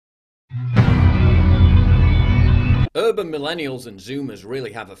Urban millennials and Zoomers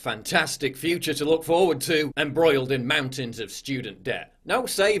really have a fantastic future to look forward to, embroiled in mountains of student debt. No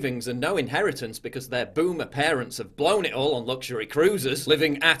savings and no inheritance because their boomer parents have blown it all on luxury cruises,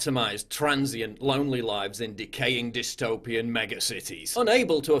 living atomized, transient, lonely lives in decaying dystopian megacities.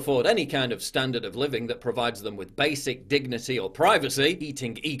 Unable to afford any kind of standard of living that provides them with basic dignity or privacy,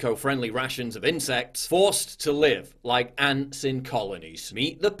 eating eco-friendly rations of insects, forced to live like ants in colonies.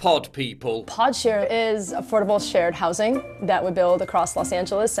 Meet the pod people. PodShare is affordable shared housing that we build across Los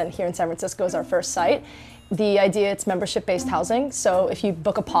Angeles, and here in San Francisco is our first site. The idea, it's membership-based housing, so if you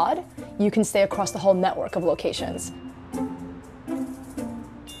book a pod, you can stay across the whole network of locations.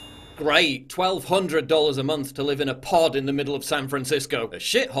 Great, $1,200 a month to live in a pod in the middle of San Francisco. A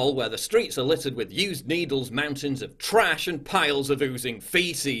shithole where the streets are littered with used needles, mountains of trash, and piles of oozing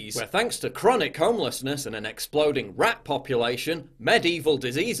feces. Where thanks to chronic homelessness and an exploding rat population, medieval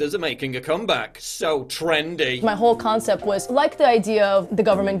diseases are making a comeback. So trendy. My whole concept was, like the idea of the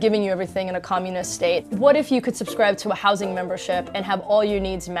government giving you everything in a communist state, what if you could subscribe to a housing membership and have all your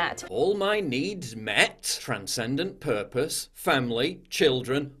needs met? All my needs met? Transcendent purpose, family,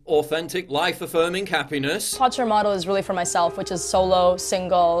 children, authentic life-affirming happiness. PodShare model is really for myself, which is solo,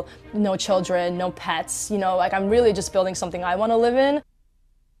 single, no children, no pets. You know, like I'm really just building something I want to live in.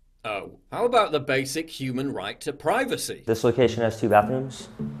 Oh, how about the basic human right to privacy? This location has 2 bathrooms,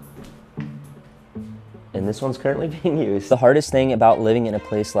 and this one's currently being used. The hardest thing about living in a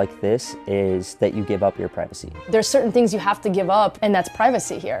place like this is that you give up your privacy. There's certain things you have to give up, and that's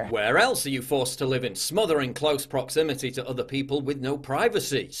privacy here. Where else are you forced to live in smothering close proximity to other people with no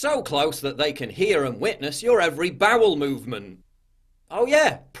privacy? So close that they can hear and witness your every bowel movement. Oh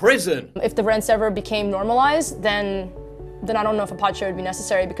yeah, prison. If the rents ever became normalized, then I don't know if a PodShare would be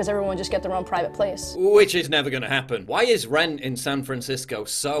necessary because everyone would just get their own private place. Which is never going to happen. Why is rent in San Francisco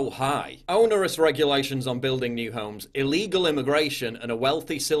so high? Onerous regulations on building new homes, illegal immigration, and a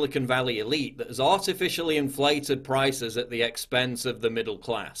wealthy Silicon Valley elite that has artificially inflated prices at the expense of the middle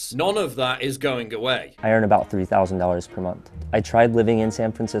class. None of that is going away. I earn about $3,000 per month. I tried living in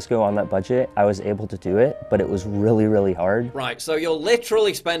San Francisco on that budget. I was able to do it, but it was really, really hard. Right, so you're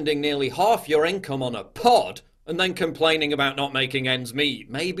literally spending nearly half your income on a pod and then complaining about not making ends meet.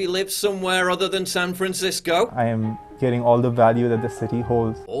 Maybe live somewhere other than San Francisco? I am getting all the value that the city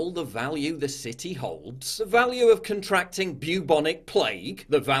holds. All the value the city holds? The value of contracting bubonic plague?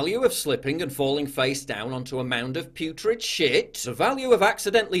 The value of slipping and falling face down onto a mound of putrid shit? The value of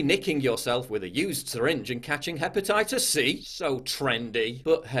accidentally nicking yourself with a used syringe and catching hepatitis C? So trendy.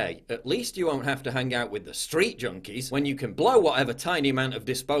 But hey, at least you won't have to hang out with the street junkies when you can blow whatever tiny amount of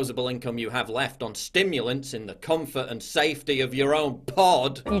disposable income you have left on stimulants in the comfort and safety of your own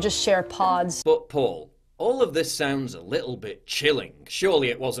pod. You just share pods. But Paul, all of this sounds a little bit chilling. Surely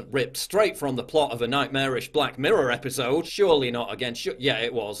it wasn't ripped straight from the plot of a nightmarish Black Mirror episode. Surely not again. Yeah,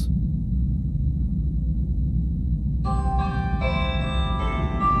 it was.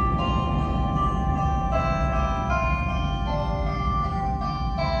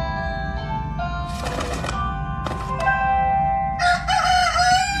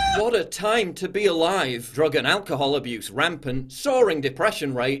 What a time to be alive. Drug and alcohol abuse rampant, soaring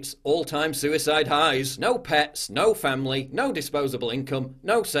depression rates, all-time suicide highs. No pets, no family, no disposable income,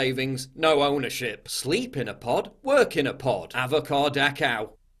 no savings, no ownership. Sleep in a pod, work in a pod. Avocado Dachau.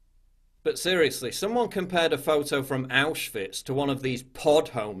 But seriously, someone compared a photo from Auschwitz to one of these pod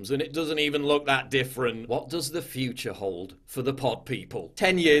homes and it doesn't even look that different. What does the future hold for the pod people?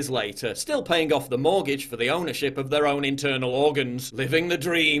 10 years later, still paying off the mortgage for the ownership of their own internal organs. Living the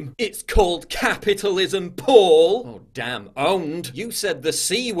dream. It's called capitalism, Paul. Oh damn, owned. You said the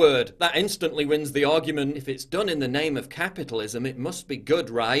C word. That instantly wins the argument. If it's done in the name of capitalism, it must be good,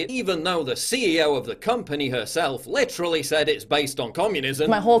 right? Even though the CEO of the company herself literally said it's based on communism.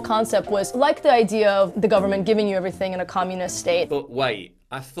 My whole concept was, like the idea of the government giving you everything in a communist state. But wait,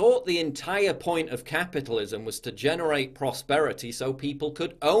 I thought the entire point of capitalism was to generate prosperity so people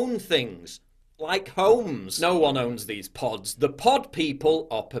could own things. Like homes. No one owns these pods. The pod people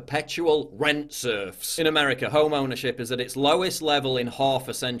are perpetual rent serfs. In America, home ownership is at its lowest level in half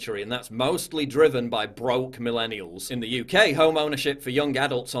a century, and that's mostly driven by broke millennials. In the UK, home ownership for young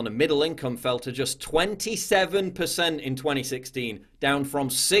adults on a middle income fell to just 27% in 2016, down from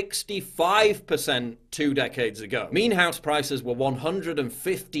 65% 2 decades ago. Mean house prices were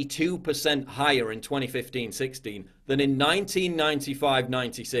 152% higher in 2015-16 than in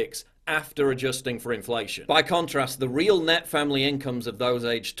 1995-96, after adjusting for inflation. By contrast, the real net family incomes of those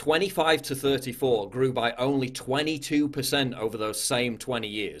aged 25 to 34 grew by only 22% over those same 20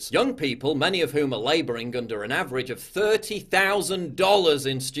 years. Young people, many of whom are laboring under an average of $30,000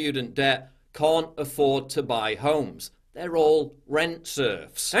 in student debt, can't afford to buy homes. They're all rent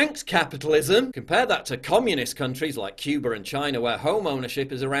serfs. Thanks, capitalism! Compare that to communist countries like Cuba and China, where home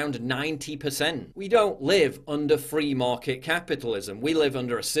ownership is around 90%. We don't live under free market capitalism. We live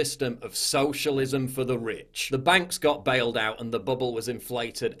under a system of socialism for the rich. The banks got bailed out and the bubble was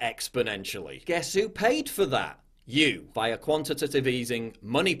inflated exponentially. Guess who paid for that? You, via quantitative easing,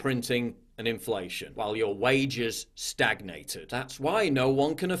 money printing, and inflation, while your wages stagnated. That's why no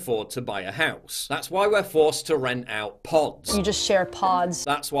one can afford to buy a house. That's why we're forced to rent out pods. You just share pods.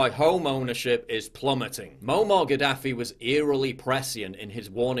 That's why home ownership is plummeting. Muammar Gaddafi was eerily prescient in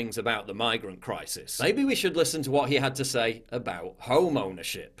his warnings about the migrant crisis. Maybe we should listen to what he had to say about home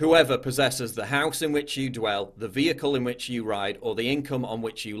ownership. Whoever possesses the house in which you dwell, the vehicle in which you ride, or the income on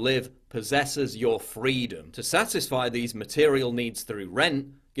which you live possesses your freedom. To satisfy these material needs through rent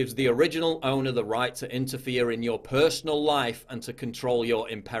gives the original owner the right to interfere in your personal life and to control your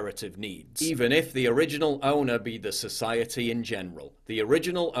imperative needs. Even if the original owner be the society in general, the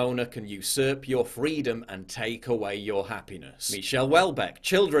original owner can usurp your freedom and take away your happiness. Michel Houellebecq: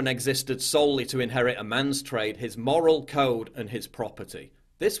 children existed solely to inherit a man's trade, his moral code, and his property.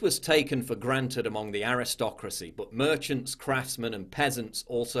 This was taken for granted among the aristocracy, but merchants, craftsmen, and peasants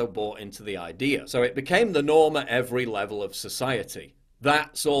also bought into the idea. So it became the norm at every level of society.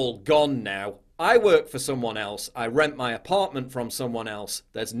 That's all gone now. I work for someone else, I rent my apartment from someone else,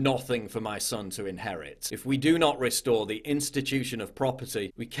 there's nothing for my son to inherit. If we do not restore the institution of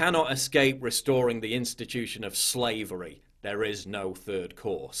property, we cannot escape restoring the institution of slavery. There is no third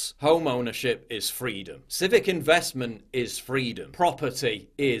course. Home ownership is freedom. Civic investment is freedom.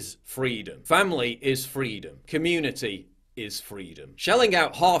 Property is freedom. Family is freedom. Community is freedom. Shelling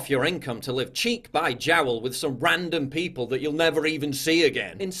out half your income to live cheek by jowl with some random people that you'll never even see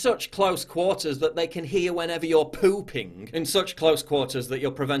again, in such close quarters that they can hear whenever you're pooping, in such close quarters that you're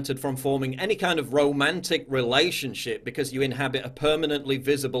prevented from forming any kind of romantic relationship because you inhabit a permanently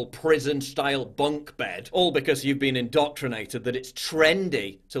visible prison-style bunk bed, all because you've been indoctrinated that it's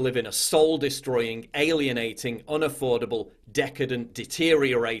trendy to live in a soul-destroying, alienating, unaffordable, decadent,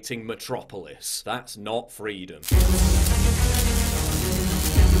 deteriorating metropolis. That's not freedom.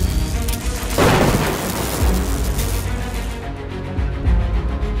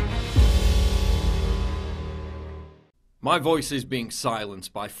 My voice is being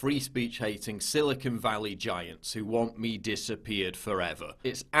silenced by free speech hating Silicon Valley giants who want me disappeared forever.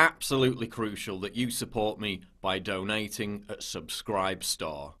 It's absolutely crucial that you support me by donating at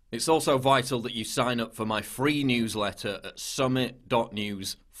Subscribestar. It's also vital that you sign up for my free newsletter at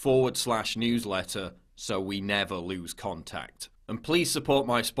summit.news/newsletter so we never lose contact. And please support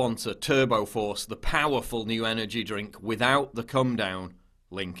my sponsor Turbo Force, the powerful new energy drink without the come down.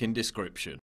 Link in description.